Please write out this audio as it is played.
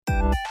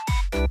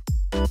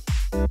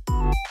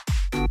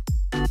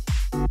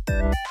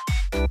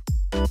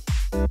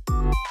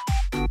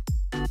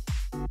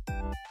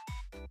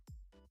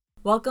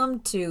Welcome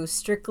to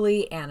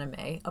Strictly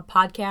Anime, a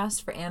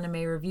podcast for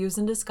anime reviews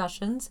and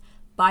discussions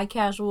by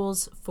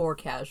casuals for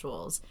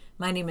casuals.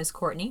 My name is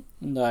Courtney.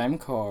 And I'm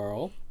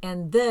Carl.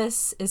 And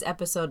this is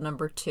episode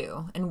number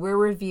 2. And we're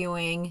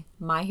reviewing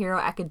My Hero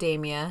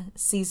Academia,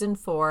 Season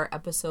 4,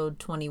 Episode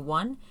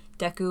 21,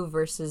 Deku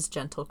vs.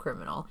 Gentle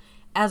Criminal.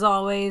 As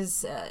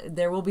always,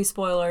 there will be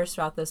spoilers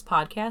throughout this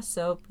podcast,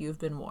 so you've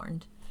been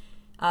warned.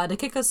 To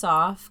kick us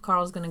off,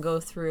 Carl's going to go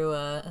through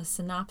a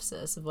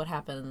synopsis of what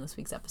happened in this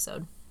week's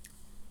episode.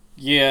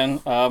 Yeah,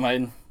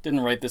 I didn't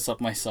write this up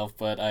myself,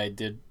 but I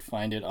did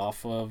find it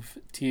off of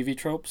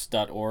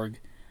tvtropes.org.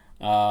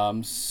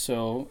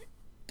 So,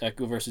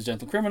 Deku vs.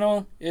 Gentle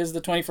Criminal is the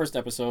 21st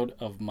episode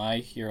of My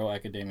Hero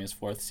Academia's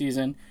 4th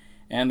season,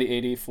 and the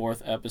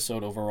 84th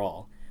episode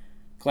overall.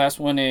 Class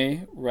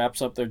 1A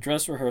wraps up their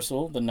dress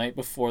rehearsal the night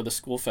before the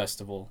school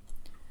festival.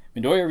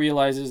 Midoriya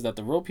realizes that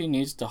the rope he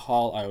needs to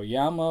haul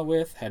Aoyama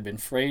with had been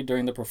frayed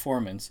during the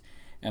performance,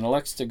 and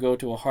elects to go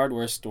to a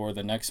hardware store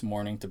the next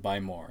morning to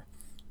buy more.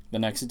 The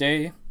next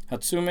day,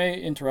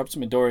 Hatsume interrupts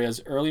Midoriya's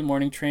early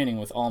morning training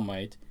with All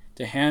Might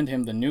to hand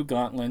him the new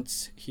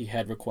gauntlets he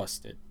had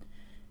requested.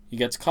 He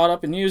gets caught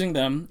up in using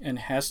them and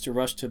has to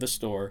rush to the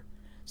store,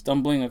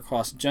 stumbling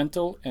across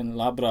Gentle and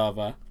La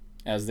Brava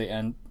as they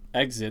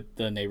exit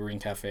the neighboring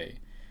cafe.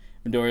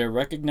 Midoriya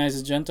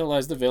recognizes Gentle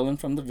as the villain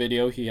from the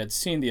video he had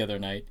seen the other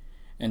night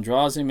and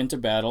draws him into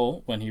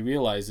battle when he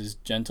realizes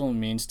Gentle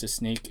means to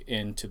sneak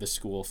into the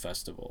school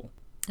festival.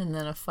 And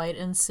then a fight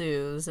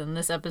ensues, and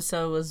this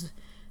episode was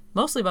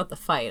mostly about the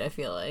fight, I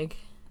feel like.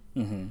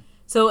 Mm-hmm.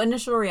 So,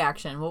 initial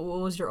reaction. What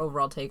was your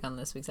overall take on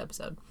this week's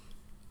episode?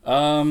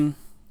 I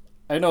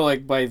know,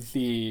 like, by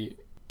the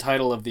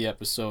title of the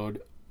episode,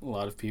 a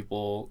lot of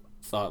people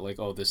thought, like,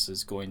 oh, this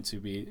is going to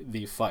be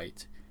the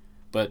fight.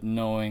 But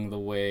knowing the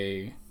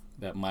way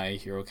that My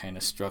Hero kind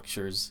of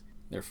structures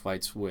their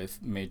fights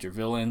with major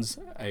villains,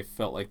 I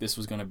felt like this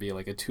was going to be,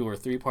 like, a 2 or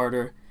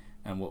 3-parter,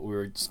 and what we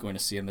were just going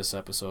to see in this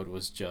episode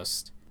was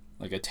just,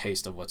 like, a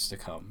taste of what's to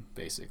come,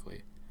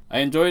 basically. I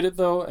enjoyed it,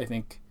 though. I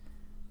think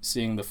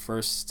seeing the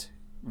first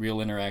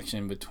real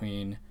interaction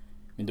between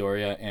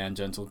Midoriya and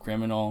Gentle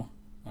Criminal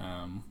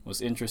was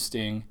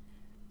interesting.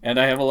 And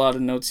I have a lot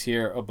of notes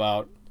here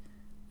about,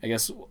 I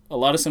guess, a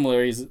lot of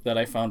similarities that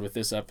I found with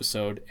this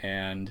episode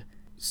and,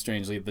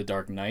 strangely, The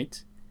Dark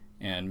Knight.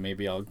 And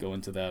maybe I'll go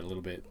into that a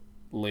little bit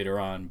later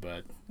on,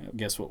 but I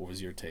guess what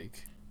was your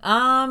take?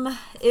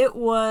 It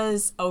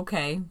was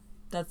okay.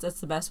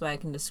 That's the best way I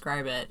can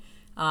describe it.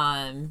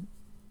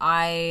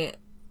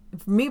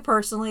 For me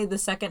personally, the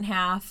second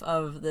half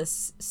of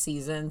this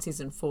season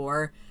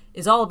 4,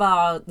 is all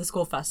about the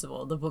school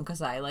festival, the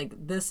Bunkasai. Like,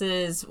 this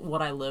is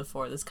what I live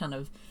for. This kind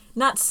of,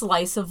 not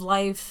slice of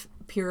life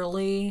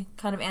purely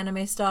kind of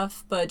anime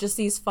stuff, but just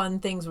these fun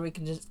things where we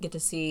can just get to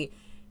see,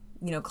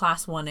 you know,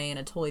 Class 1A in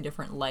a totally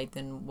different light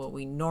than what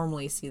we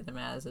normally see them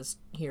as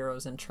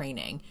heroes in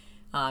training.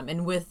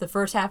 And with the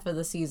first half of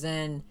the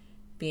season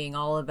being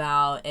all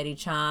about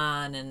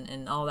Eri-chan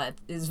and all that,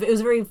 it was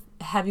a very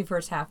heavy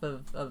first half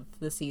of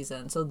the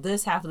season. So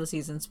this half of the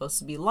season is supposed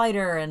to be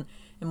lighter and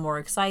more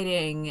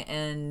exciting,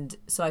 and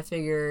so I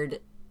figured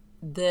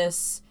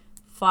this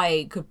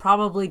fight could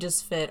probably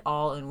just fit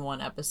all in one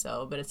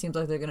episode, but it seems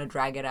like they're going to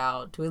drag it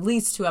out to at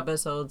least 2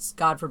 episodes,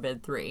 God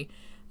forbid 3.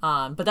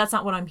 But that's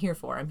not what I'm here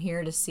for. I'm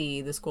here to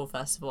see the school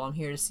festival. I'm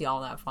here to see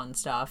all that fun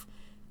stuff.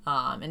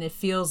 And it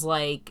feels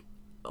like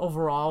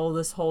overall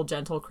this whole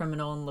Gentle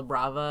Criminal and La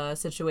Brava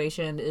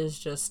situation is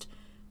just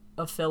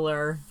a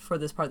filler for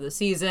this part of the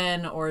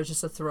season, or it's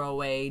just a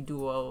throwaway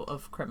duo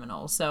of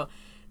criminals. So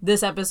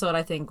this episode,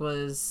 I think,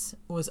 was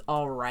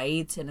all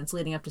right, and it's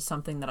leading up to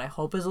something that I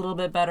hope is a little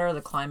bit better, the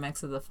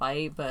climax of the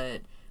fight,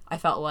 but I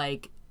felt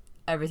like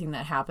everything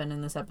that happened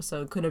in this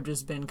episode could have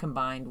just been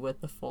combined with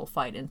the full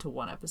fight into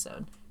one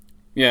episode.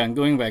 Yeah, and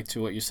going back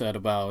to what you said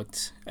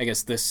about, I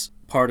guess, this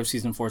part of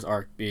Season 4's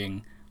arc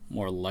being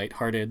more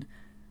lighthearted,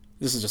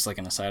 this is just like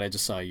an aside. I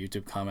just saw a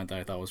YouTube comment that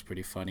I thought was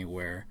pretty funny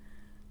where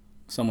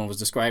someone was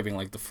describing,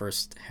 like, the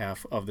first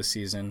half of the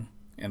season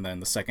and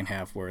then the second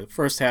half, where the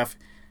first half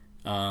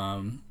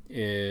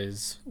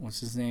is,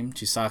 what's his name?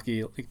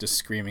 Chisaki, like, just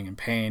screaming in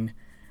pain.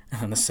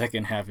 And then the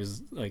second half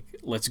is, like,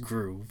 let's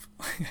groove.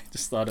 I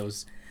just thought it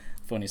was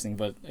the funniest thing.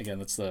 But, again,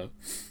 that's the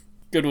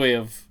good way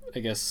of,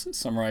 I guess,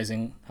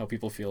 summarizing how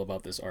people feel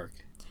about this arc.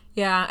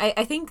 Yeah,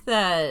 I think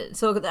that,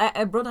 so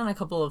I wrote down a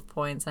couple of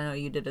points, I know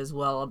you did as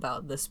well,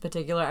 about this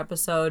particular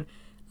episode,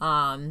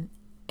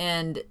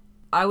 and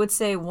I would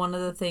say one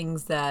of the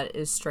things that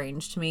is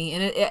strange to me,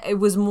 and it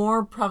was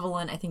more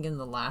prevalent, I think, in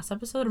the last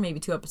episode, or maybe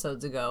 2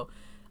 episodes ago,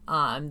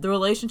 the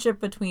relationship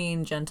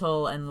between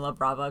Gentle and La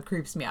Brava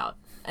creeps me out,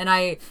 and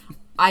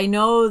I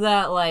know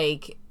that,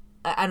 like,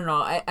 I don't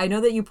know, I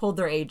know that you pulled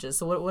their ages,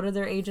 so what are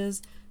their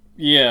ages?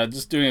 Yeah,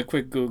 just doing a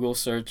quick Google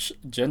search.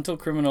 Gentle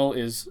Criminal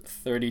is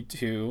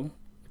 32,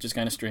 which is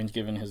kind of strange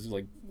given his,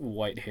 like,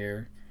 white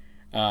hair.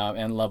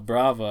 And La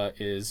Brava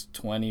is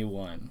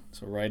 21.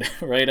 So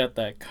right at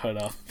that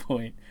cutoff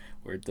point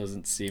where it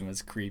doesn't seem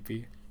as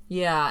creepy.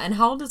 Yeah, and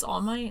how old is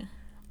All Might?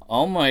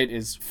 All Might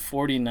is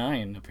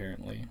 49,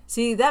 apparently.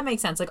 See, that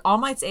makes sense. Like, All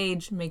Might's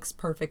age makes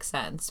perfect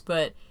sense,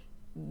 but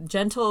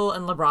Gentle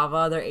and La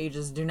Brava, their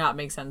ages do not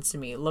make sense to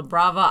me. La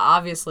Brava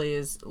obviously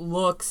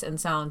looks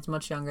and sounds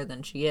much younger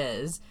than she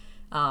is.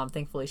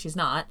 Thankfully, she's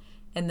not.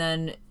 And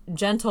then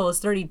Gentle is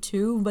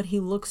 32, but he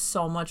looks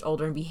so much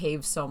older and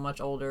behaves so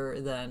much older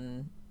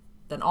than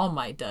All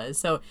Might does.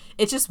 So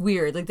it's just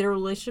weird. Like, their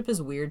relationship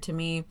is weird to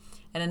me.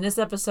 And in this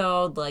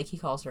episode, like, he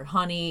calls her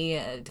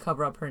honey to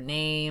cover up her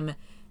name.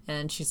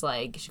 And she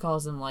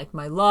calls him, like,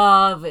 my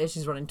love. And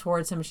she's running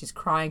towards him. And she's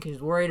crying because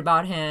she's worried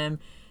about him.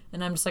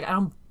 And I'm just like, I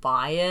don't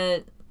buy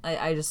it.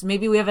 I just,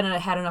 maybe we haven't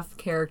had enough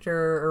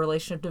character or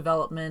relationship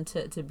development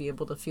to be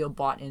able to feel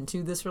bought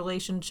into this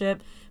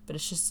relationship. But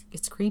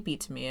it's creepy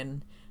to me.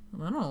 And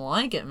I don't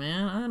like it,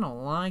 man. I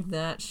don't like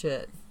that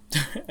shit.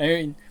 I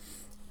mean,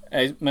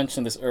 I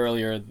mentioned this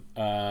earlier.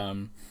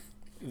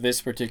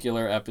 This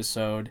particular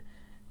episode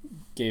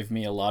gave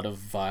me a lot of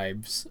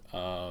vibes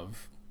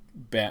of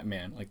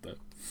Batman, like the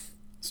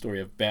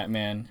story of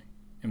Batman,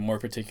 and more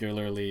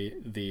particularly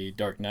The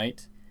Dark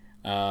Knight.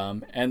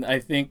 And I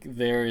think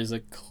there is a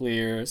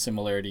clear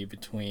similarity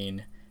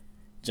between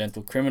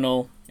Gentle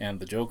Criminal and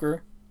the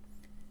Joker,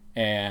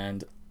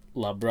 and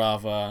La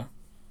Brava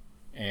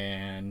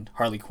and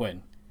Harley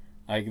Quinn.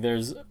 Like,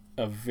 there's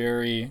a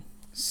very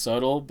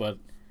subtle but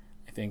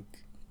I think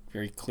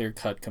very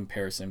clear-cut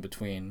comparison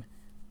between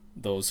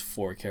those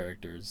four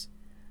characters,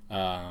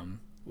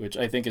 which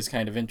I think is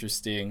kind of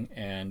interesting,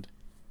 and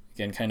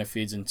again kind of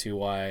feeds into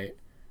why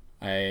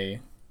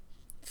I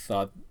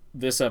thought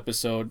this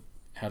episode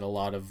had a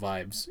lot of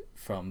vibes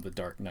from The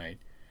Dark Knight.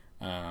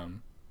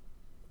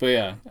 But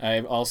yeah, I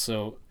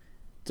also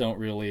don't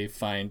really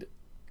find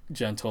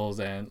Gentle's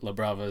and La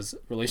Brava's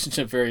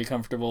relationship very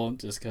comfortable,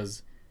 just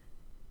because,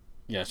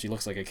 yeah, she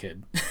looks like a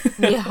kid.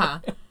 Yeah.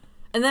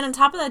 And then on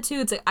top of that,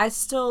 too, it's like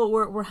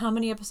we're how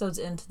many episodes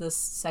into this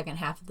second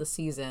half of the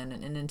season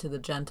and into the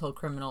Gentle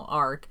Criminal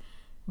arc,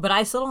 but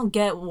I still don't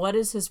get what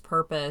is his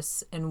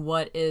purpose and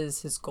what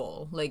is his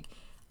goal. Like,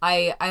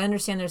 I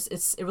understand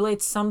it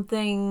relates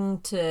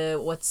something to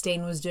what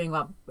Stain was doing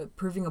about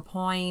proving a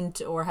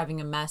point or having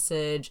a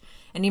message.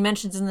 And he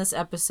mentions in this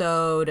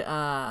episode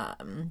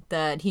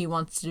that he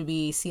wants to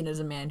be seen as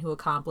a man who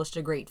accomplished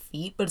a great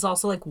feat. But it's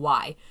also like,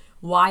 why?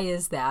 Why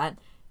is that?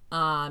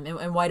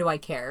 And why do I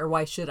care? Or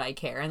why should I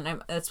care?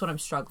 And that's what I'm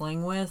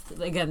struggling with.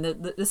 Again,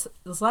 this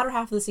latter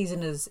half of the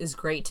season is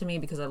great to me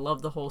because I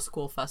love the whole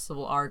school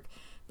festival arc.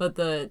 But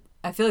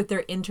I feel like they're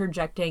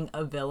interjecting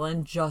a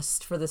villain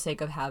just for the sake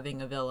of having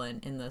a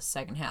villain in the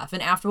second half.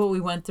 And after what we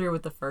went through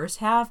with the first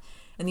half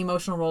and the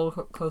emotional roller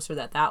coaster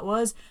that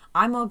was,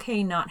 I'm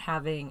okay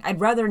I'd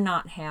rather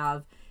not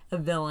have a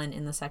villain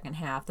in the second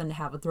half than to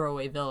have a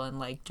throwaway villain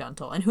like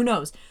Gentle. And who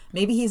knows?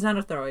 Maybe he's not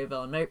a throwaway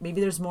villain.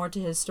 Maybe there's more to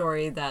his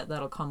story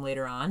that'll come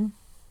later on.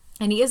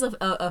 And he is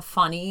a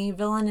funny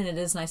villain, and it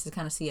is nice to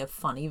kind of see a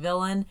funny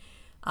villain.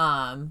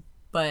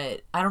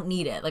 But I don't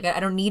need it. Like, I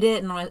don't need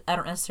it, and I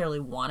don't necessarily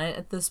want it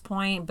at this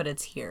point, but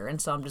it's here, and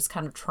so I'm just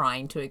kind of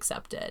trying to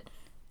accept it.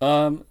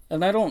 And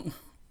I don't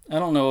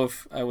know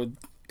if I would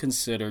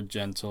consider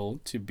Gentle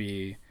to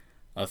be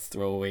a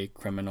throwaway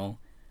criminal.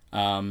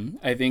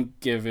 I think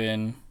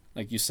given,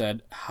 like you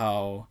said,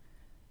 how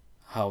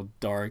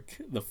dark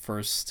the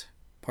first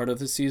part of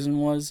the season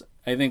was,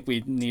 I think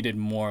we needed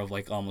more of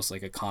almost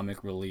like a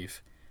comic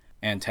relief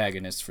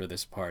antagonist for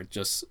this part,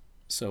 just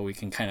so we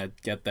can kind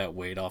of get that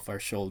weight off our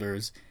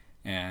shoulders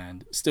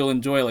and still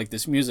enjoy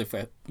this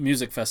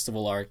music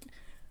festival arc.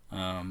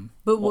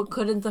 But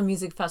couldn't the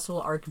music festival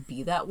arc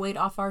be that weight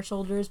off our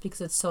shoulders because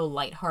it's so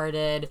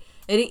lighthearted?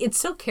 It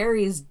still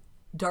carries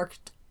dark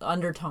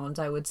undertones,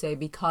 I would say,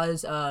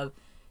 because of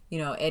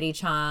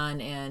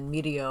Eddie-chan and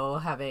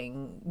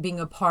Mirio being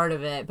a part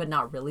of it, but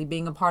not really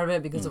being a part of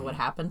it because of what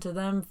happened to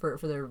them for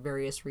their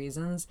various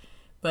reasons.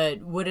 But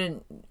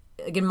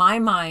in my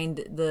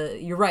mind,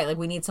 you're right.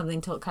 We need something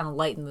to kind of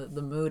lighten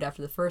the mood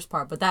after the first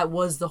part. But that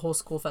was the whole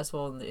school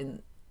festival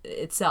in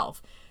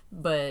itself.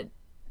 But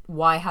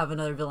why have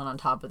another villain on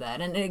top of that?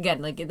 And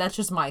again, that's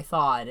just my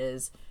thought: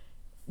 is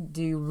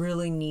do you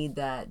really need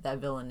that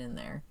villain in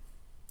there?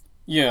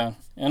 Yeah,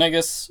 and I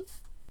guess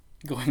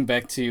going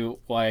back to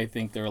why I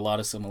think there are a lot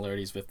of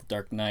similarities with The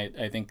Dark Knight,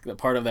 I think that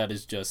part of that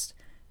is just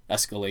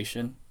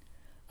escalation.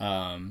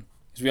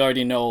 Because we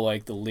already know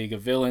the League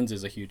of Villains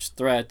is a huge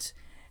threat.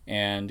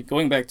 And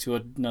going back to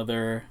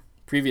another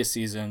previous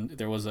season,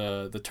 there was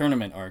the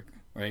tournament arc,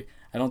 right?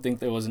 I don't think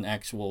there was an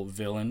actual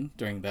villain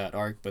during that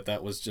arc, but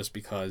that was just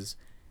because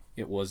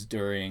it was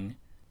during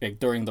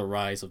the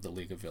rise of the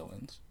League of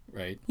Villains,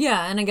 right?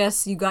 Yeah, and I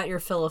guess you got your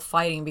fill of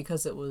fighting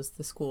because it was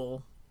the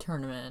school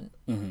tournament.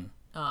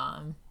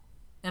 Mm-hmm.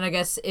 And I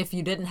guess if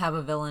you didn't have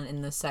a villain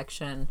in this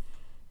section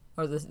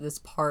or this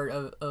part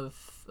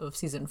of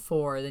season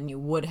 4, then you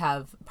would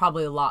have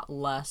probably a lot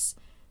less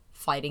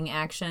fighting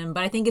action.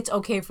 But I think it's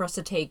okay for us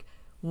to take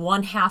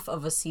one half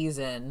of a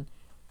season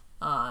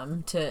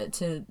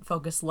to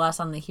focus less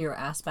on the hero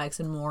aspects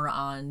and more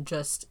on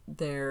just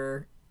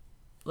their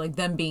like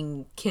them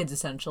being kids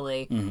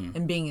essentially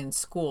and being in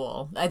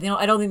school. I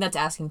don't think that's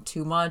asking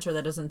too much, or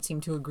that doesn't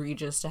seem too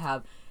egregious to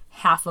have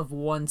half of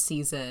one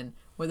season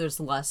where there's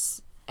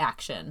less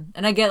action.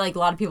 And I get like a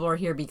lot of people are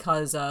here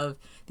because of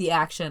the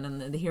action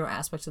and the hero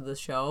aspects of the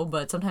show,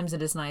 but sometimes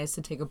it is nice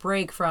to take a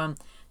break from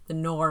the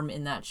norm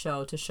in that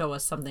show to show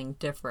us something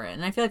different.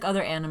 And I feel like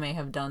other anime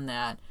have done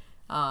that.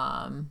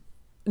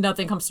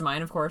 Nothing comes to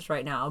mind, of course,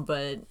 right now,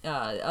 but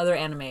other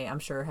anime, I'm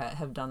sure,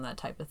 have done that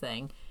type of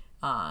thing.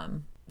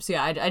 So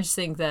yeah, I just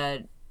think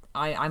that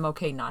I'm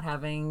okay not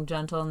having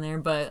Gentle in there,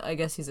 but I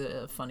guess he's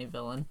a funny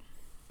villain.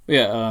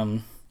 Yeah,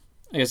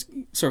 I guess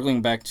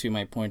circling back to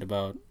my point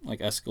about like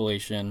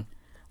escalation,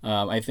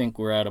 I think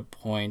we're at a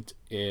point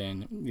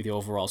in the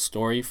overall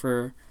story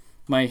for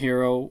My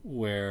Hero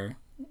where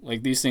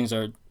like these things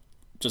are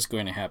just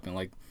going to happen.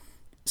 Like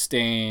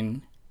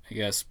Stain, I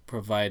guess,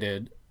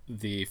 provided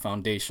the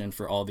foundation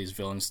for all these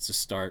villains to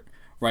start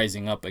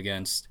rising up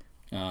against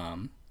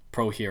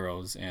pro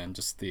heroes and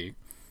just the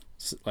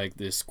like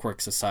this quirk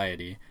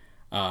society.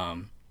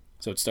 So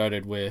it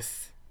started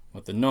with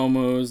the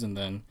Nomus, and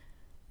then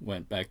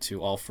went back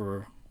to All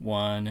for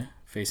One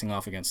facing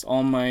off against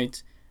All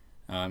Might,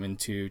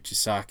 into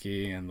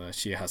Chisaki and the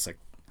Shia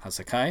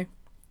Hasakai,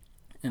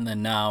 and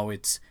then now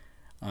it's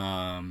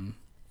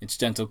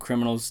Gentle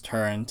Criminal's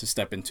turn to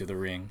step into the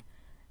ring.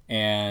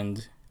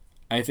 And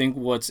I think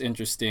what's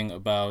interesting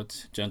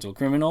about Gentle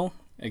Criminal,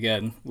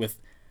 again,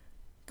 with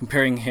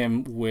comparing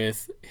him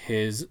with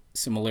his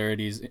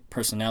similarities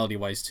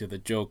personality-wise to the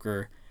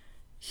Joker,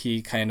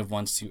 he kind of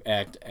wants to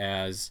act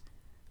as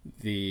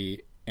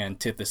the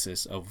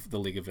antithesis of the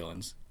League of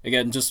Villains.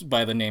 Again, just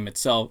by the name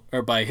itself,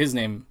 or by his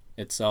name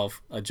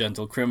itself, a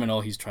gentle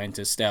criminal, he's trying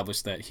to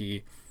establish that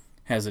he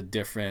has a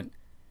different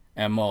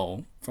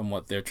MO from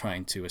what they're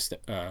trying to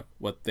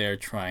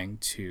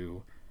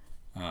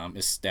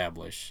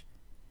establish.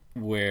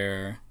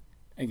 Where,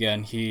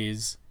 again,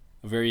 he's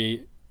a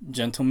very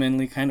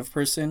gentlemanly kind of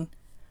person.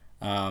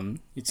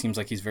 It seems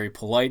like he's very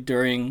polite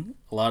during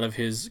a lot of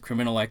his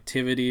criminal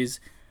activities,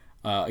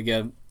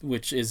 again,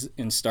 which is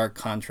in stark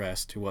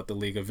contrast to what the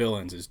League of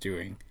Villains is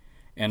doing.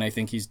 And I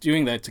think he's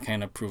doing that to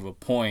kind of prove a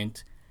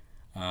point,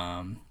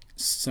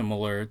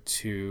 similar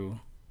to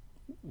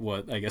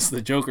what I guess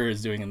the Joker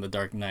is doing in The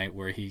Dark Knight,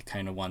 where he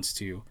kind of wants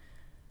to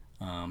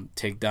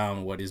take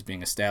down what is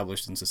being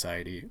established in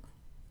society.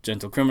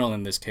 Gentle Criminal,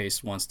 in this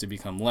case, wants to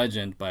become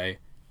legend by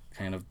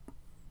kind of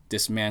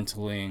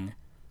dismantling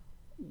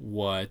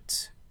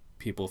what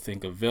people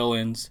think of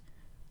villains,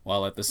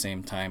 while at the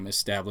same time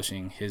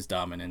establishing his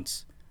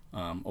dominance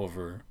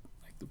over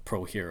like the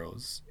pro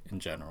heroes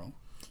in general.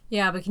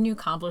 Yeah, but can you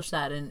accomplish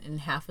that in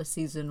half a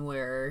season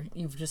where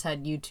you've just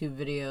had YouTube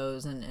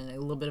videos and a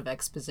little bit of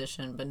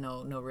exposition, but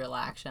no real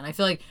action? I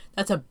feel like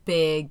that's a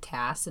big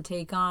task to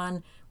take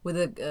on with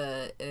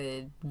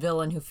a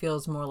villain who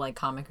feels more like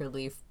comic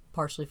relief,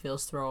 partially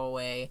feels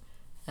throwaway,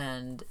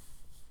 and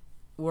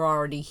we're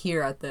already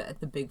here at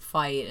the big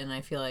fight, and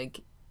I feel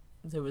like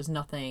there was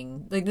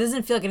nothing, like, it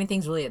doesn't feel like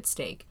anything's really at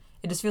stake.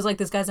 It just feels like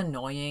this guy's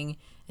annoying,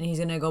 and he's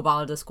gonna go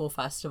bother the school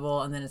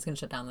festival, and then it's gonna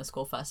shut down the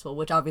school festival,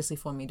 which obviously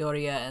for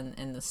Midoriya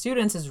and the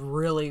students is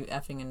really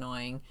effing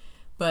annoying.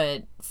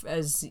 But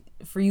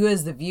for you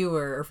as the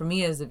viewer, or for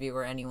me as the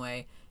viewer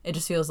anyway, it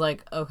just feels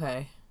like,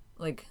 okay,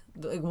 like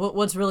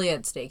what's really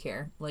at stake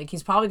here? Like,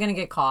 he's probably gonna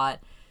get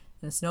caught,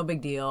 and it's no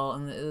big deal,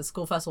 and the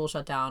school festival will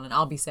shut down, and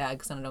I'll be sad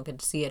because then I don't get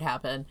to see it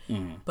happen.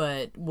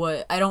 But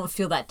I don't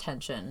feel that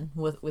tension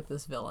with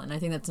this villain. I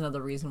think that's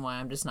another reason why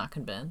I'm just not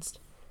convinced.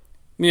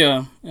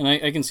 Yeah, and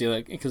I can see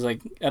that, because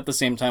like at the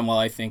same time, while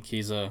I think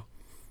he's a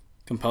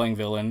compelling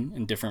villain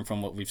and different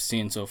from what we've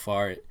seen so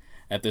far,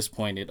 at this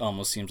point it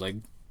almost seems like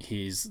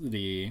he's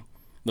the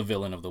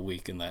villain of the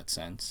week in that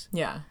sense.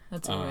 Yeah,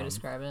 that's a way to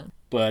describe it.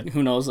 But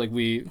who knows, like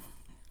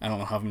I don't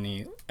know how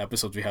many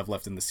episodes we have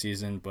left in the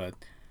season, but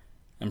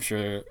I'm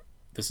sure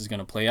this is going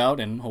to play out,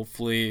 and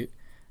hopefully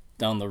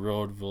down the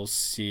road we'll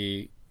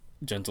see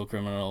Gentle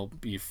Criminal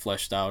be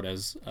fleshed out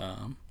as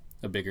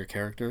a bigger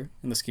character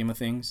in the scheme of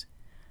things.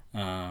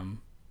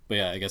 But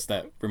yeah, I guess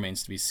that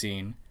remains to be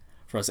seen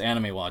for us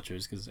anime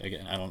watchers, because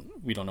again,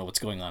 we don't know what's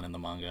going on in the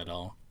manga at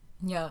all.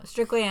 Yeah,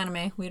 strictly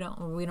anime. We don't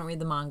read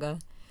the manga.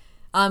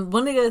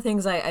 One of the other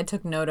things I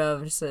took note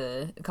of, just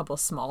a couple of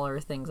smaller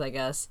things, I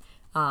guess.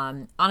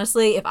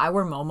 Honestly, if I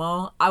were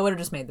Momo, I would have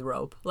just made the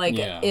rope. Like,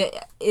 yeah.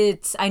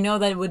 It's I know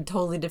that it would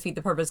totally defeat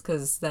the purpose,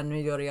 because then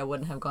Midoriya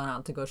wouldn't have gone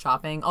out to go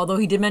shopping. Although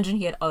he did mention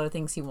he had other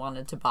things he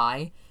wanted to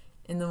buy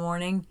in the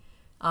morning.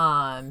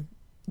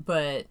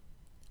 But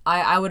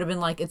I would have been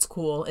like, it's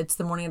cool. It's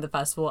the morning of the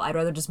festival. I'd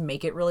rather just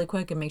make it really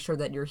quick and make sure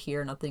that you're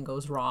here, nothing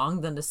goes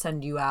wrong, than to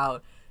send you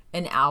out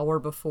a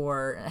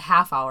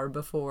half hour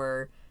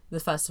before the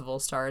festival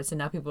starts, and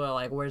now people are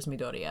like, where's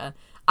Midoriya?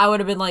 I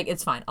would have been like,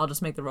 it's fine, I'll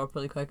just make the rope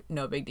really quick,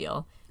 no big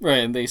deal. Right,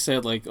 and they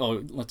said like,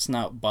 oh, let's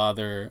not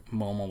bother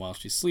Momo while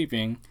she's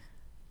sleeping,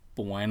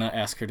 but why not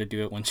ask her to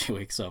do it when she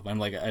wakes up? I'm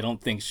like, I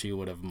don't think she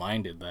would have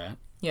minded that.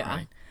 Yeah.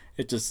 Right?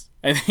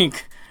 I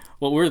think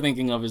what we're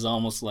thinking of is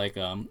almost like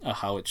a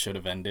how it should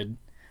have ended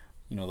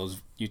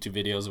those YouTube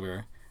videos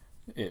where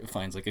it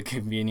finds like a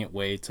convenient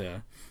way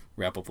to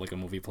wrap up like a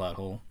movie plot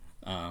hole.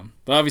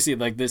 But obviously,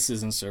 like, this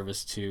is in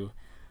service to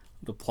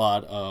the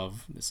plot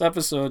of this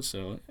episode,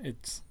 so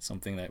it's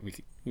something that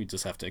we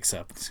just have to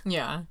accept.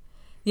 Yeah.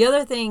 The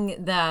other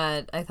thing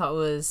that I thought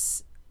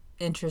was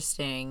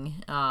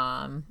interesting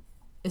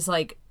is,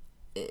 like,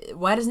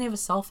 why doesn't he have a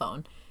cell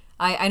phone?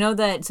 I know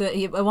that, so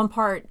at one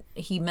part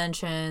he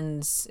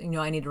mentions,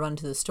 I need to run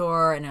to the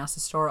store and ask the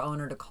store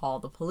owner to call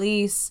the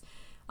police.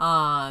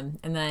 And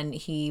then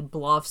he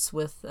bluffs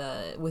with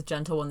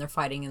Gentle when they're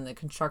fighting in the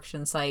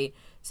construction site,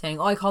 saying,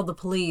 "Oh, I called the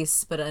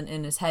police," but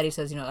in his head he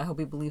says, "I hope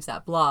he believes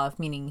that bluff,"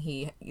 meaning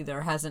he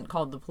either hasn't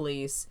called the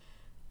police.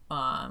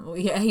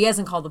 He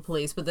hasn't called the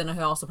police, but then he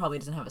also probably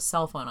doesn't have a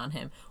cell phone on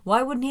him.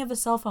 Why wouldn't he have a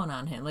cell phone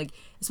on him? Like,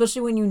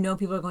 especially when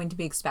people are going to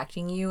be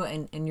expecting you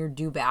and you're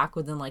due back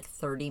within like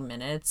 30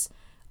 minutes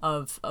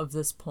of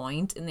this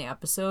point in the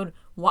episode.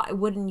 Why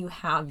wouldn't you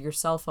have your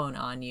cell phone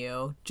on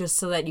you just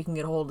so that you can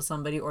get a hold of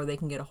somebody or they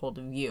can get a hold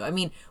of you? I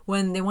mean,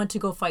 when they went to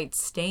go fight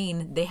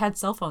Stain, they had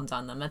cell phones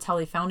on them. That's how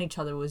they found each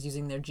other, was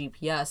using their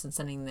GPS and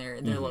sending their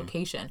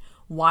location.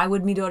 Why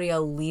would Midoriya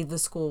leave the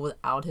school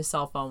without his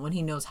cell phone when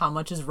he knows how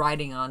much is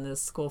riding on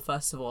this school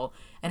festival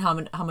and how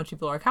much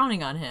people are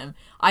counting on him?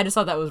 I just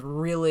thought that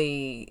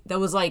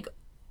was like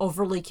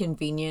overly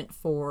convenient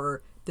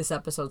for this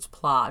episode's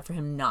plot, for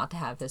him not to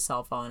have his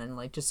cell phone, and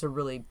like just a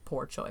really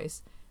poor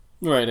choice.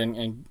 Right,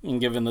 and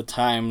given the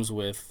times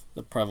with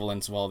the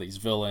prevalence of all these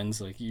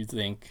villains, like, you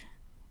think,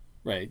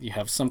 right, you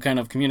have some kind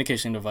of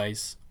communication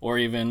device or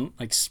even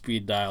like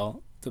speed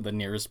dial to the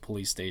nearest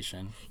police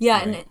station.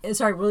 Yeah, right? And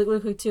sorry, really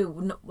quick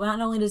too,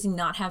 not only does he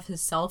not have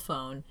his cell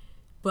phone,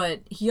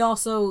 but he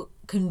also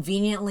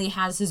conveniently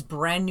has his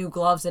brand new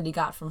gloves that he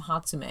got from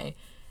Hatsume.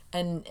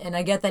 And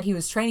I get that he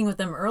was training with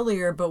them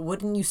earlier, but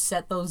wouldn't you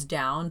set those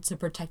down to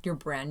protect your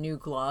brand new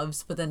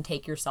gloves, but then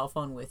take your cell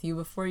phone with you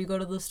before you go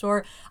to the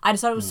store? I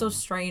just thought it was so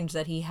strange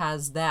that he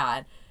has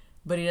that,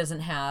 but he doesn't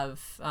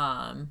have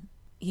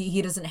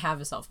he doesn't have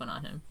a cell phone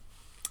on him.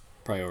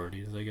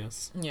 Priorities, I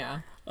guess.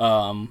 Yeah.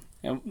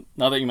 And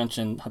now that you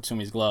mentioned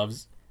Hatsumi's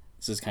gloves,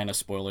 this is kind of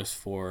spoilers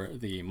for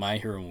the My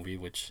Hero movie,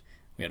 which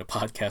we had a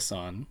podcast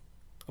on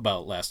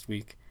about last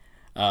week.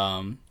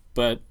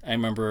 But I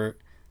remember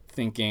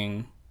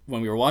thinking,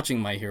 when we were watching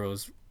My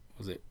Heroes,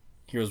 was it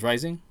Heroes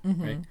Rising,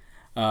 right?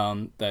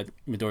 That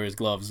Midoriya's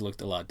gloves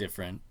looked a lot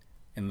different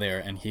in there,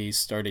 and he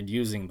started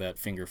using that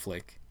finger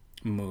flick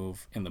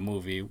move in the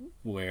movie,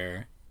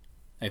 where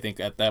I think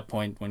at that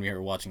point when we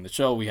were watching the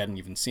show, we hadn't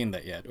even seen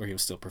that yet, or he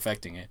was still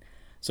perfecting it.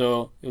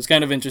 So it was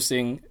kind of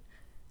interesting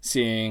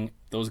seeing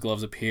those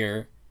gloves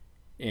appear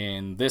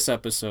in this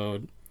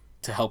episode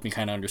to help me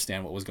kind of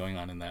understand what was going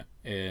on in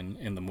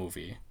the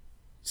movie.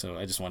 So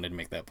I just wanted to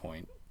make that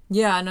point.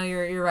 Yeah, no,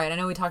 you're right. I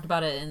know we talked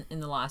about it in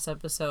the last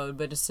episode,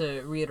 but just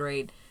to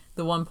reiterate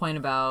the one point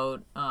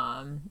about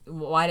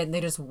why didn't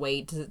they just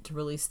wait to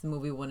release the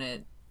movie when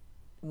it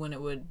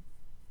would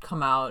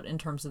come out in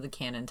terms of the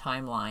canon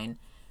timeline.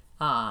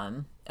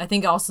 I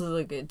think also,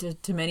 like,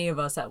 to many of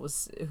us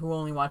who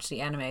only watched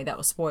the anime, that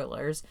was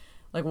spoilers.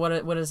 Like,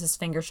 what is this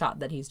finger shot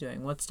that he's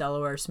doing? What's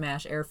Delaware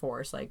Smash Air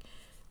Force? Like,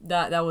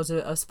 that was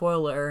a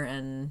spoiler,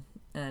 and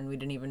we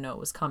didn't even know it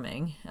was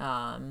coming.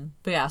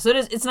 But yeah, so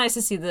it's nice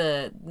to see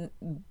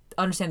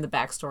understand the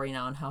backstory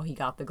now and how he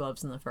got the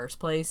gloves in the first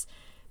place.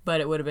 But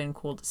it would have been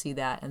cool to see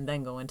that and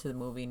then go into the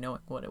movie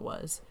knowing what it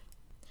was.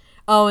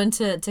 Oh, and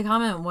to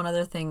comment one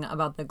other thing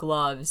about the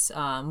gloves,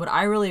 what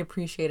I really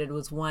appreciated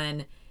was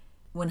when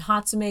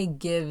Hatsume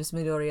gives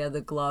Midoriya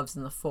the gloves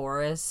in the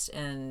forest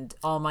and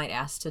All Might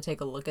asks to take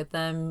a look at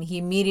them, he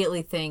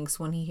immediately thinks,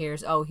 when he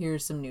hears, "Oh,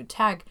 here's some new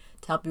tech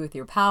to help you with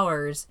your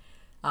powers,"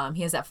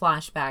 he has that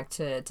flashback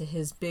to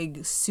his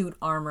big suit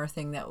armor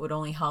thing that would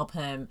only help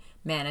him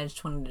manage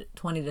 20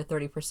 to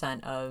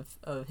 30%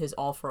 of his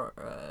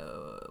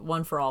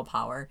one for all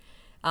power.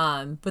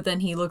 But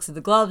then he looks at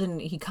the gloves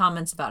and he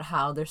comments about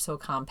how they're so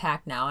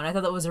compact now. And I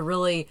thought that was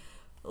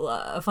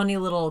a funny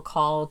little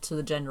call to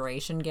the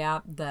generation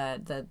gap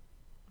that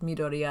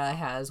Midoriya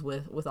has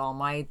with All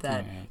Might.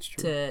 That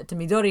to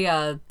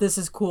Midoriya, this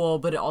is cool,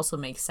 but it also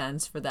makes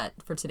sense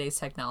for today's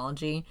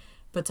technology.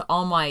 But to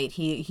All Might,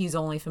 he's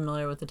only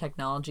familiar with the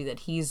technology that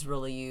he's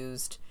really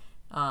used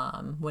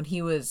when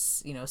he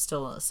was,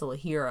 still a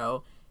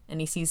hero. And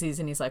he sees these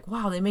and he's like,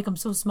 wow, they make them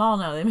so small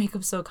now. They make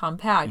them so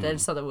compact. I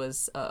just thought it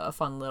was a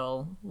fun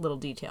little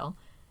detail.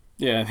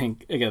 Yeah, I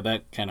think, again,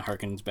 that kind of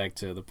harkens back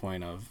to the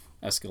point of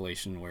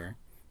escalation, where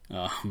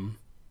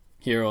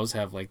heroes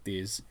have like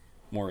these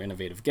more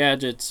innovative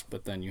gadgets,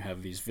 but then you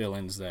have these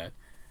villains that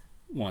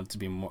want to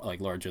be more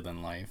like larger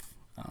than life.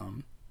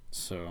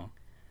 So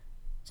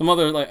some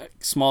other like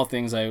small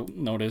things I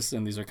noticed,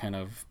 and these are kind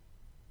of,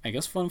 I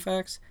guess, fun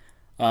facts.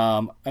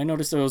 I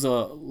noticed there was a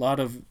lot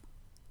of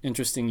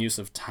interesting use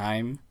of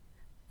time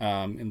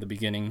in the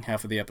beginning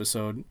half of the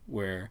episode,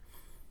 where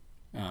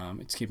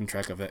it's keeping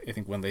track of it. I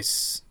think when they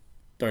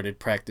started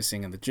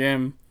practicing in the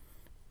gym,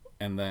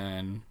 and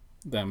then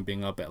them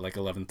being up at like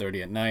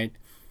 11:30 at night,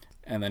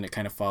 and then it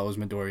kind of follows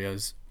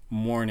Midoriya's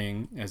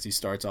morning as he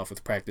starts off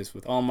with practice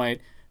with All Might,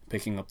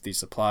 picking up these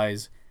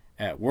supplies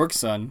at Work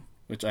Sun,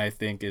 which I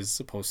think is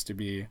supposed to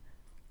be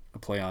a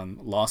play on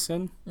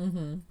Lawson.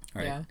 Mm-hmm.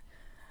 Right. Yeah.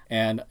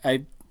 And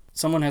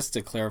someone has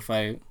to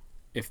clarify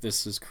if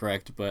this is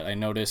correct, but I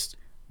noticed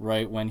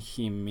right when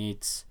he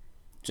meets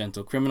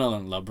Gentle Criminal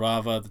and La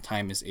Brava, the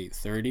time is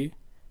 8:30,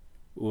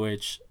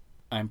 which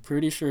I'm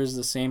pretty sure is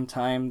the same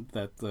time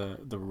that the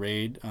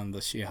raid on the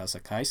Shiha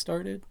Sakai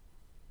started.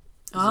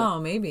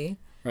 Maybe.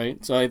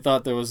 Right? So I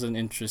thought there was an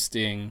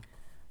interesting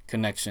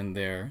connection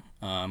there,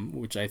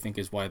 which I think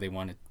is why they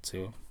wanted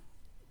to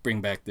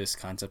bring back this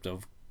concept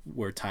of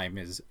where time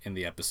is in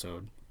the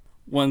episode.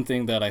 One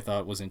thing that I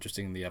thought was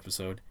interesting in the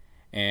episode,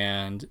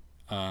 and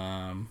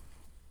I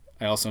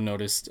also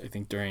noticed, I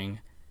think during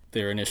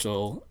their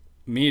initial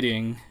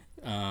meeting,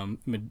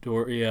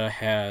 Midoriya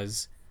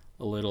has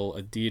a little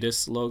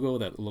Adidas logo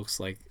that looks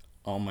like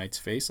All Might's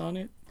face on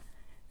it.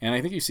 And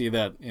I think you see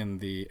that in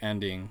the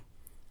ending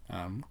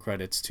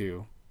credits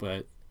too.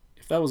 But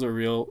if that was a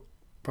real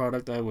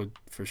product, I would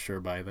for sure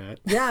buy that.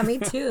 Yeah, me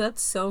too.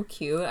 That's so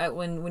cute.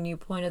 When you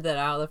pointed that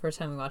out the first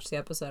time we watched the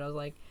episode, I was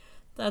like,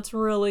 that's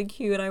really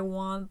cute. I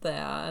want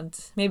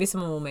that. Maybe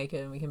someone will make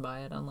it and we can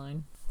buy it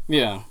online.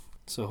 Yeah.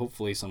 So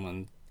hopefully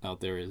someone out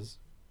there is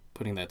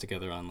putting that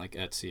together on like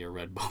Etsy or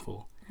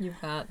Redbubble.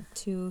 You've got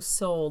 2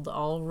 sold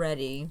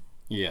already.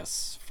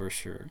 Yes, for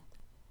sure.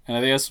 And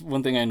I guess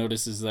one thing I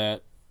noticed is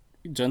that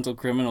Gentle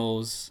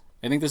Criminals,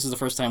 I think this is the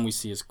first time we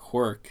see his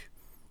quirk.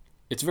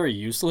 It's very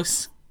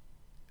useless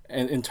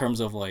in terms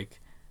of like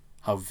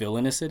how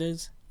villainous it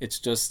is. It's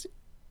just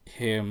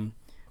him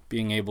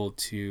being able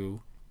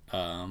to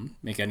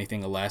make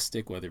anything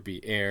elastic, whether it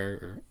be air,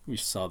 or we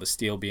saw the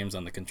steel beams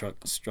on the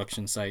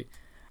construction site.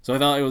 So I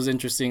thought it was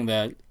interesting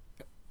that,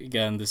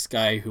 again, this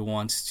guy who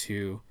wants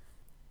to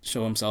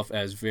show himself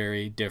as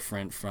very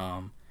different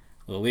from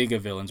the League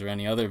of Villains or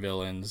any other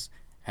villains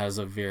has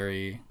a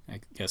very,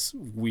 I guess,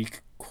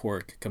 weak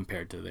quirk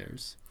compared to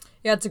theirs.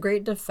 Yeah, it's a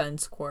great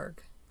defense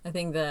quirk. I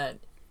think that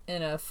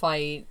in a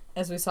fight,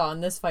 as we saw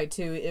in this fight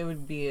too, it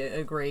would be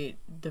a great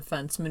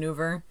defense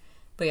maneuver.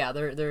 But yeah,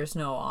 there's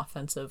no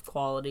offensive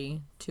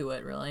quality to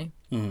it, really.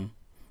 Mm-hmm.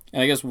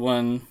 And I guess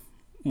one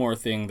more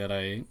thing that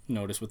I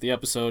noticed with the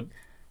episode,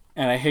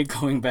 and I hate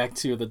going back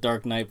to The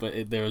Dark Knight,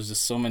 but there was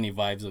just so many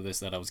vibes of this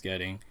that I was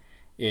getting,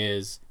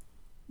 is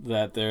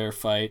that their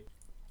fight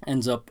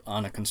ends up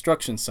on a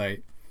construction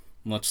site,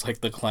 much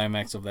like the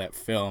climax of that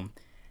film.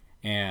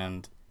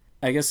 And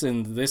I guess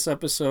in this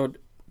episode,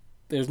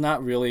 there's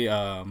not really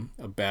a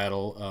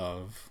battle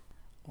of...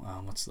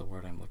 what's the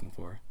word I'm looking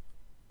for?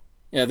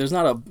 Yeah, there's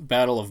not a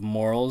battle of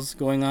morals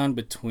going on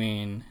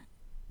between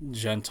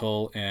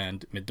Gentle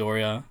and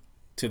Midoriya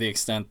to the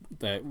extent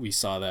that we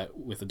saw that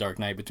with The Dark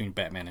Knight between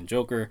Batman and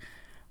Joker.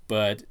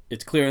 But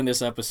it's clear in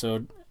this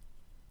episode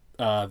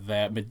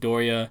that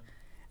Midoriya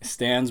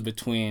stands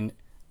between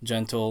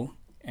Gentle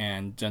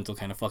and Gentle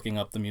kind of fucking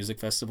up the music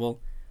festival,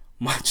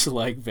 much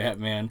like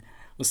Batman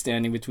was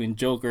standing between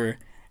Joker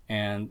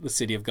and the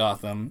city of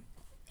Gotham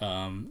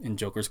in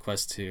Joker's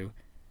quest to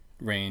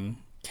rain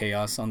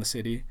chaos on the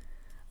city.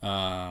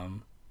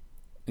 And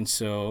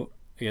so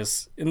I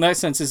guess in that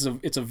sense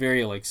it's a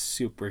very like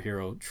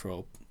superhero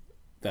trope,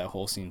 that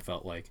whole scene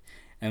felt like.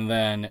 And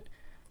then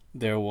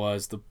there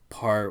was the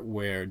part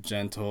where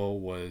Gentle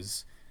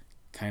was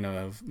kind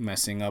of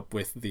messing up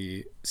with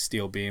the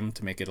steel beam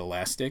to make it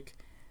elastic,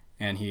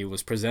 and he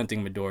was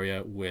presenting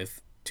Midoriya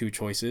with 2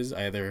 choices.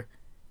 Either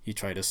he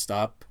tried to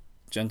stop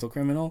Gentle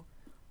Criminal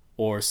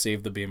or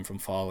save the beam from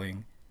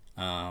falling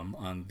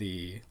on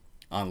the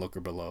onlooker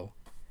below.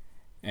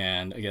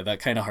 And again, that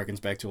kind of harkens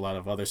back to a lot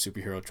of other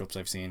superhero tropes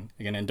I've seen.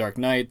 Again, in Dark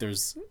Knight,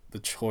 there's the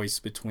choice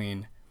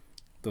between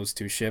those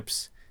 2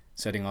 ships,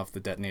 setting off the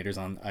detonators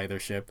on either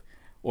ship,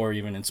 or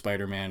even in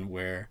Spider-Man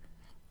where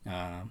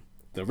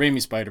the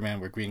Raimi Spider-Man,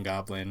 where Green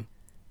Goblin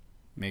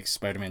makes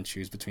Spider-Man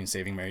choose between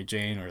saving Mary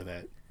Jane or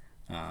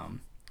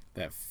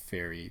that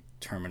ferry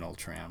terminal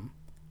tram.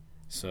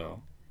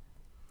 So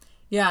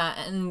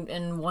yeah,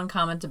 and one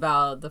comment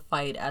about the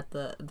fight at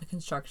the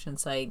construction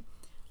site.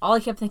 All I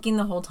kept thinking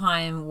the whole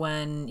time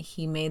when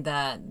he made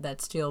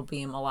that steel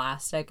beam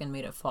elastic and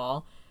made it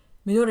fall,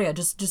 Midoriya,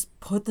 just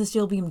put the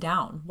steel beam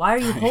down. Why are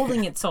you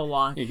holding it so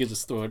long? You could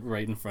just throw it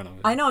right in front of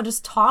it. I know,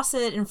 just toss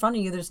it in front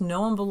of you. There's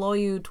no one below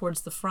you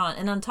towards the front.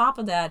 And on top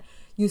of that,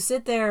 you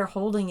sit there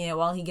holding it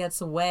while he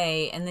gets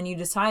away, and then you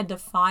decide to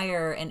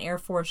fire an Air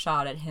Force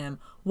shot at him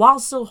while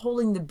still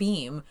holding the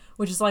beam,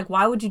 which is like,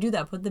 why would you do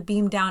that? Put the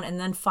beam down and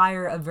then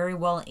fire a very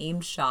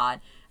well-aimed shot.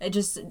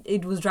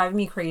 It was driving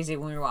me crazy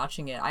when we were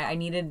watching it. I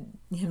needed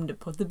him to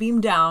put the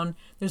beam down.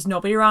 There's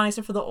nobody around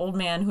except for the old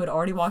man who had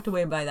already walked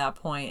away by that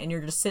point, and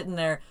you're just sitting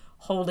there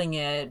holding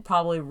it,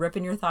 probably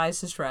ripping your thighs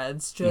to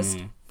shreds.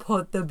 Just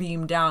put the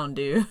beam down,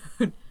 dude.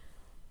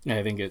 Yeah,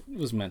 I think it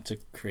was meant to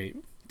create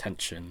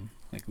tension.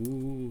 Like,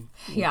 ooh,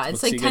 yeah,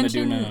 it's like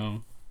tension. Gonna do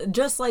now?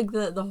 Just like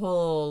the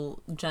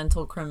whole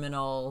Gentle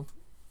Criminal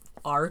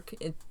arc,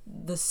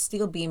 the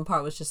steel beam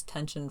part was just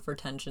tension for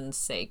tension's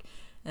sake.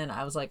 And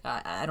I was like,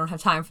 I don't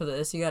have time for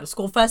this. You got a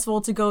school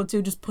festival to go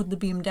to. Just put the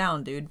beam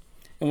down, dude.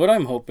 And what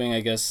I'm hoping,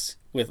 I guess,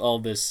 with all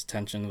this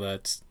tension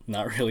that's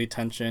not really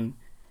tension,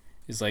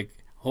 is like,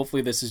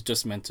 hopefully this is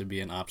just meant to be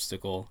an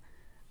obstacle,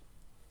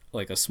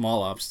 like a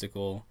small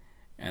obstacle,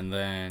 and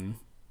then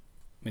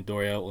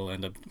Midoriya will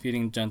end up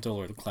defeating Gentle,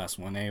 or the Class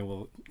 1A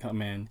will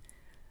come in,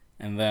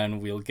 and then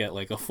we'll get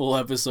like a full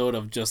episode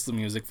of just the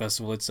music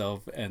festival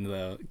itself and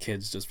the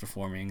kids just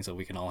performing so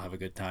we can all have a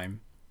good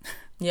time.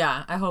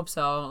 Yeah, I hope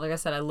so. Like I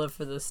said, I live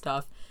for this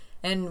stuff.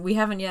 And we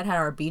haven't yet had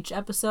our beach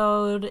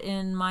episode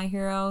in My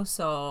Hero,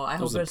 so I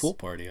hope there's a pool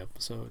party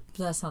episode.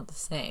 That's not the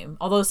same.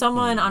 Although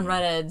someone on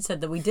Reddit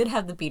said that we did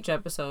have the beach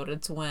episode.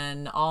 It's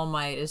when All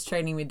Might is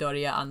training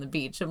Midoriya on the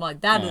beach. I'm like,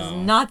 that is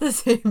not the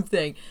same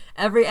thing.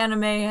 Every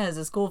anime has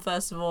a school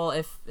festival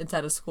if it's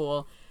at a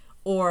school,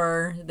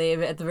 or they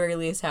at the very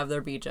least have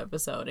their beach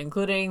episode,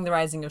 including the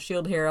Rising of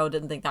Shield Hero.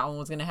 Didn't think that one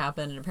was going to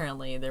happen, and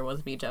apparently there was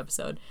a beach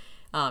episode,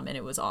 and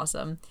it was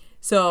awesome.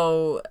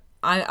 So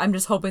I'm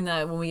just hoping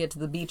that when we get to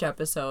the beach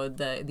episode,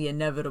 the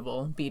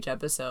inevitable beach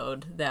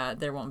episode, that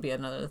there won't be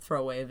another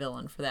throwaway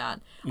villain for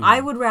that.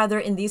 I would rather,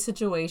 in these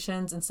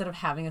situations, instead of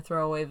having a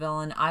throwaway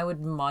villain, I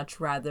would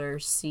much rather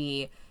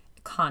see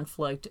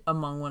conflict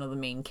among one of the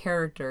main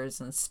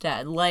characters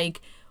instead. Like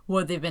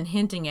what they've been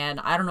hinting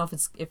at. I don't know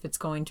if it's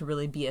going to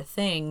really be a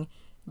thing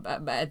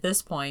at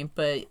this point,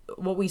 but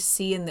what we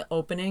see in the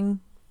opening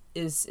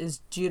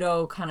is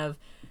Judo kind of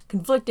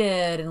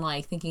conflicted and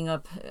like thinking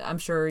up, I'm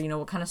sure,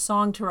 what kind of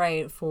song to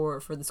write for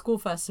the school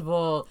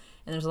festival,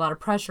 and there's a lot of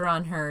pressure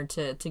on her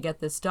to get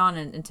this done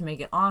and to make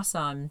it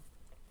awesome.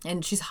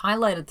 And she's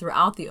highlighted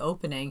throughout the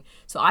opening.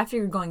 So I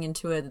figured going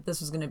into it that this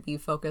was going to be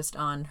focused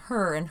on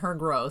her and her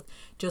growth,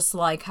 just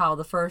like how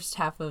the first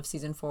half of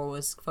season 4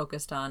 was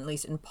focused on, at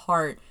least in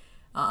part,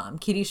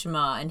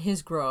 Kirishima and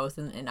his growth.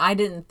 And I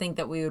didn't think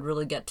that we would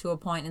really get to a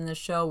point in this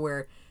show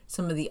where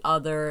some of the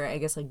other, I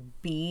guess, like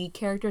B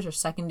characters or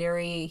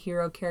secondary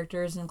hero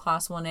characters in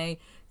Class 1A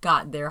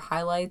got their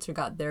highlights or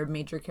got their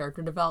major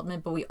character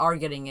development, but we are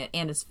getting it,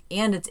 and it's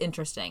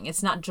interesting.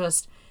 It's not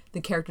just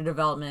the character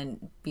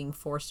development being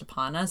forced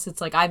upon us. It's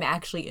like I'm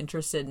actually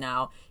interested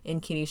now in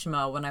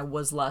Kirishima when I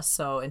was less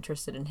so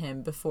interested in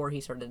him before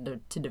he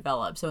started to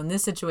develop. So in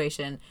this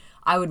situation,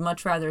 I would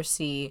much rather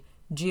see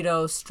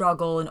Jiro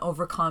struggle and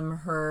overcome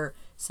her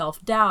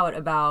self-doubt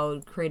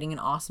about creating an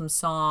awesome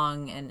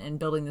song and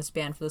building this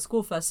band for the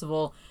school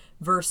festival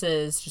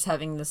versus just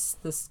having this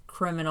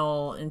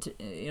criminal,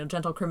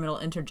 gentle criminal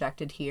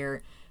interjected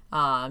here,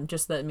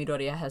 just that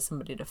Midoriya has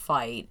somebody to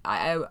fight.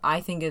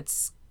 I think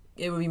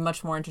it would be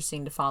much more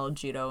interesting to follow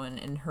Jiro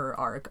in her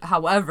arc.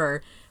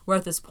 However, we're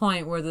at this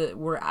point where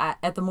we're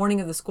at the morning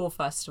of the school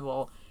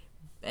festival,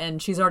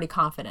 and she's already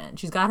confident.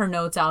 She's got her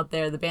notes out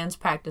there. The band's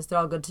practiced. They're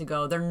all good to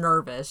go. They're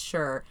nervous,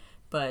 sure,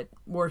 but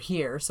we're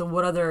here. So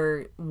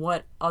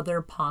what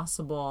other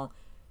possible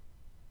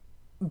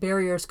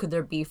barriers could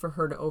there be for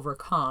her to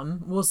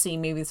overcome? We'll see.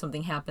 Maybe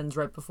something happens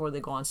right before they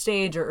go on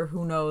stage, or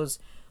who knows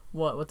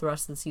what the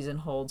rest of the season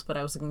holds. But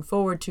I was looking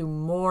forward to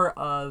more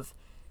of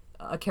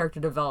a character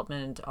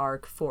development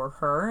arc for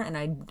her, and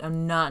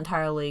I'm not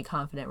entirely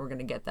confident we're going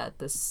to get that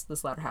this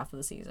latter half of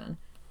the season.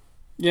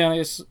 Yeah, I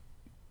guess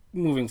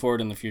moving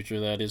forward in the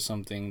future, that is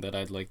something that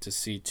I'd like to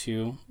see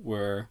too,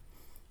 where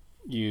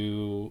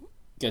you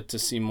get to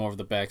see more of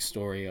the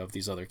backstory of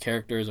these other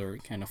characters or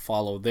kind of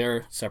follow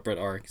their separate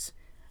arcs,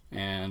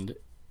 and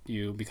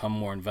you become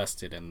more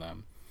invested in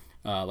them.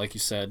 Like you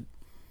said,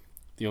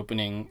 the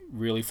opening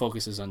really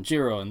focuses on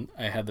Jiro, and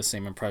I had the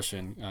same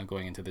impression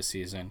going into this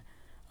season.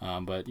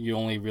 But you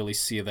only really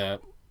see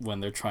that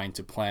when they're trying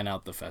to plan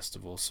out the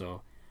festival.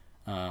 So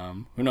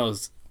who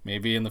knows?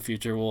 Maybe in the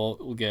future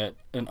we'll get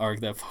an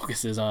arc that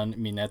focuses on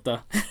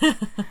Mineta,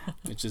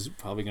 which is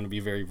probably going to be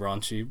very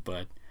raunchy.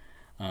 But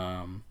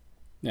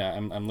yeah,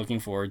 I'm looking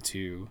forward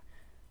to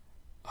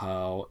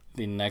how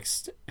the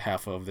next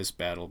half of this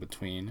battle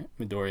between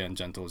Midoriya and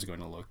Gentle is going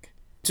to look.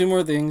 Two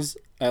more things.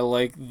 I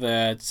like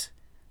that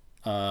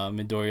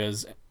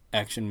Midoriya's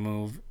action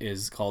move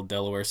is called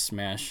Delaware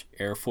Smash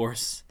Air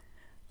Force.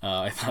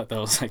 I thought that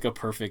was like a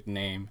perfect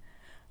name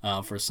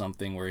for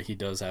something where he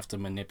does have to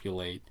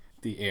manipulate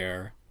the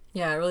air.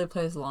 Yeah, it really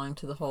plays along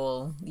to the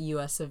whole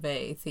US of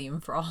A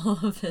theme for all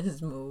of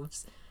his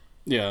moves.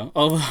 Yeah,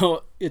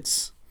 although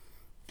it's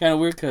kind of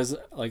weird because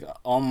like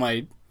All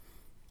Might,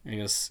 I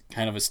guess,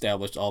 kind of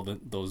established all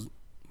those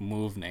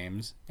move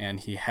names, and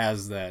he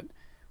has that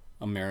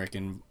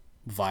American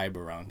vibe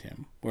around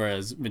him.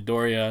 Whereas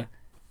Midoriya,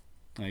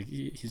 like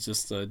he's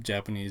just a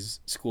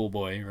Japanese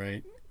schoolboy,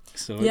 right?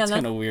 So yeah, it's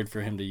kind of weird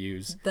for him to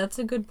use. That's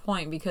a good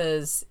point,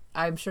 because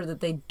I'm sure that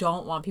they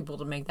don't want people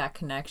to make that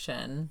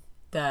connection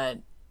that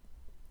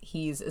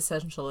he's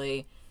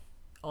essentially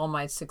All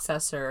Might's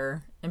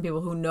successor, and people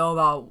who know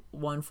about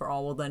One for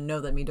All will then know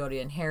that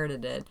Midoriya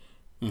inherited it,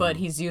 but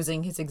he's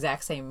using his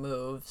exact same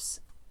moves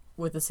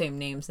with the same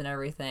names and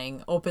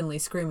everything, openly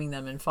screaming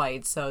them in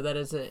fights, so that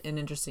is an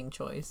interesting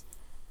choice.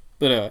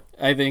 But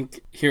I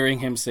think hearing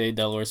him say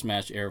Delaware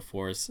Smash Air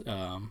Force,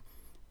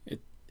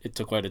 it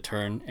took quite a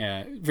turn.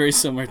 Very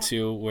similar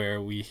to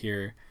where we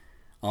hear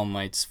All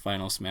Might's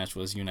final smash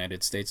was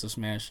United States of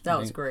Smash. That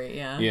was great,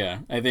 yeah. Yeah,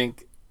 I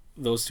think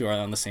those two are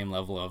on the same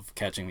level of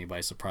catching me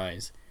by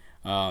surprise.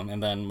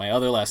 And then my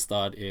other last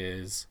thought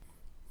is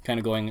kind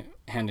of going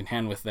hand in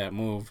hand with that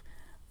move.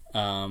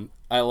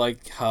 I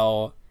like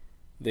how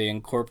they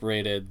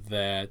incorporated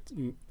that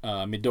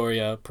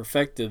Midoriya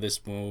perfected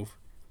this move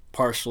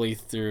partially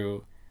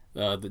through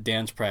the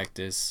dance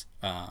practice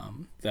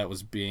that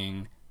was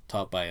being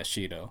taught by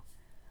Ashido.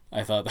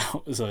 I thought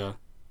that was a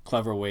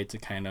clever way to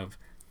kind of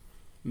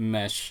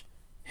mesh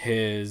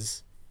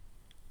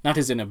not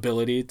his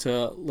inability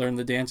to learn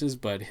the dances,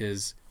 but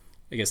his,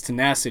 I guess,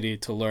 tenacity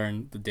to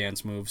learn the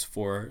dance moves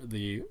for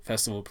the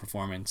festival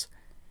performance,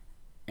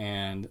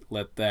 and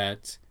let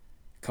that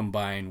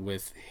combine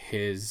with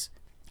his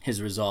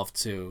resolve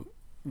to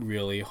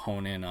really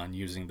hone in on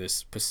using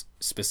this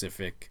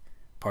specific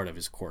part of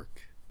his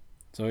quirk.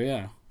 So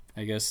yeah,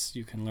 I guess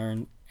you can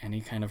learn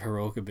any kind of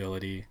heroic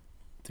ability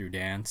through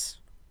dance,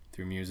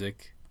 through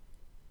music,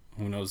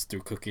 who knows,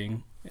 through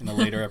cooking in a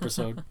later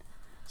episode.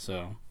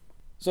 So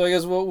I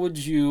guess what would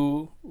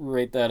you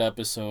rate that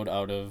episode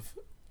out of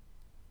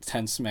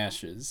 10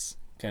 smashes?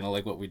 Kind of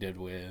like what we did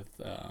with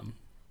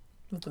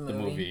the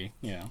movie.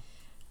 Yeah.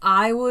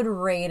 I would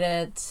rate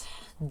it,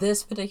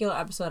 this particular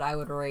episode, I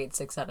would rate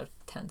 6 out of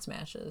 10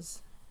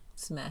 smashes.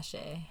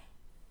 Smash-a.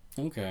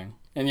 Okay.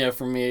 And yeah,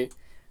 for me,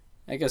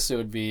 I guess it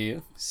would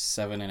be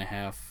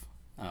 7.5,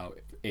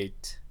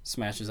 8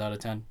 smashes out of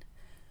 10.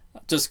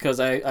 Just because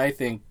I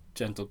think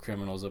Gentle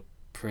Criminal is a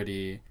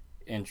pretty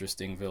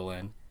interesting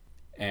villain.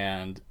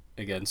 And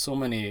again, so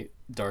many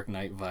Dark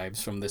Knight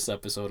vibes from this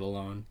episode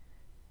alone.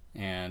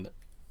 And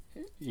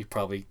you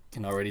probably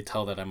can already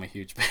tell that I'm a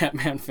huge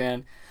Batman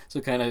fan.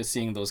 So kind of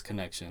seeing those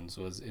connections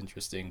was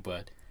interesting.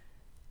 But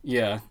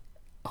yeah,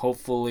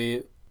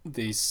 hopefully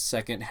the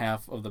second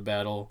half of the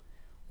battle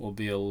will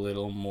be a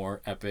little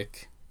more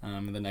epic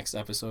in the next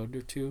episode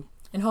or two.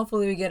 And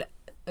hopefully we get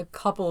a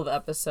couple of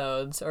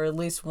episodes, or at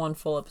least one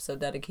full episode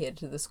dedicated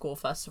to the school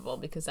festival,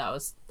 because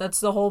that's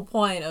the whole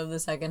point of the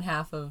second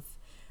half of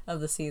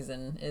the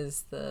season,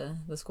 is the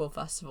school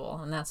festival,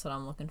 and that's what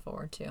I'm looking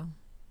forward to.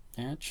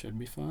 Yeah, it should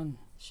be fun.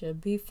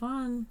 Should be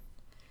fun.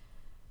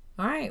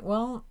 All right,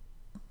 well,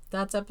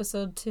 that's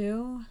episode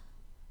 2.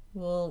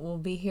 We'll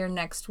be here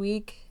next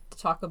week to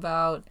talk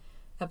about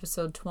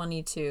episode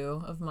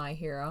 22 of My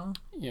Hero.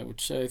 Yeah,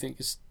 which I think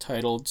is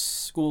titled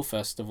School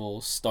Festival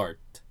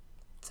Start.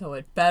 So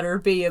it better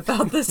be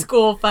about the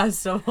school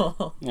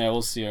festival. Yeah,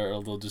 we'll see.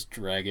 Or they'll just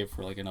drag it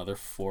for like another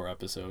 4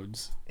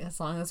 episodes. As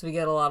long as we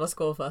get a lot of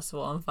school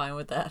festival, I'm fine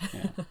with that.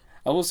 Yeah.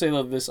 I will say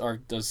that this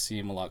arc does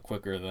seem a lot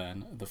quicker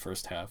than the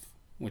first half,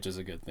 which is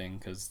a good thing,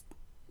 because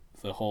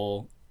the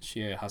whole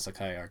Shie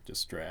Hasakai arc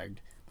just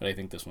dragged. But I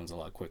think this one's a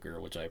lot quicker,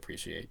 which I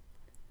appreciate.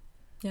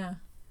 Yeah.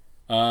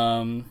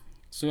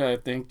 So yeah,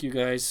 thank you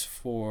guys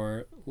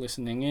for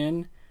listening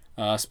in.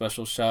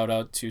 Special shout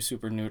out to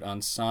Super Newt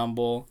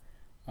Ensemble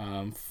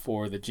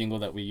for the jingle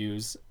that we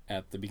use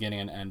at the beginning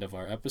and end of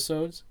our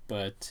episodes.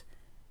 But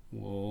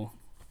we'll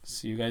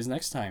see you guys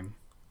next time.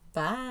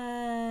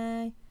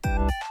 Bye.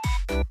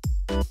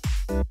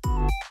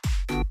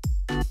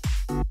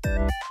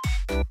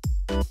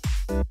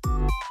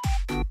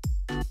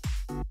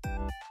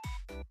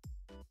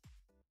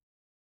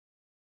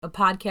 A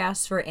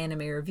podcast for anime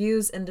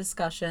reviews and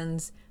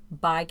discussions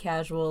by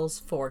casuals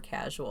for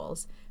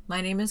casuals. My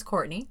name is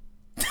Courtney.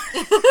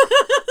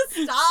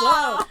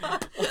 Stop!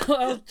 So,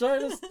 I was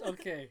trying to...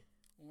 Okay,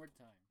 one more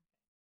time.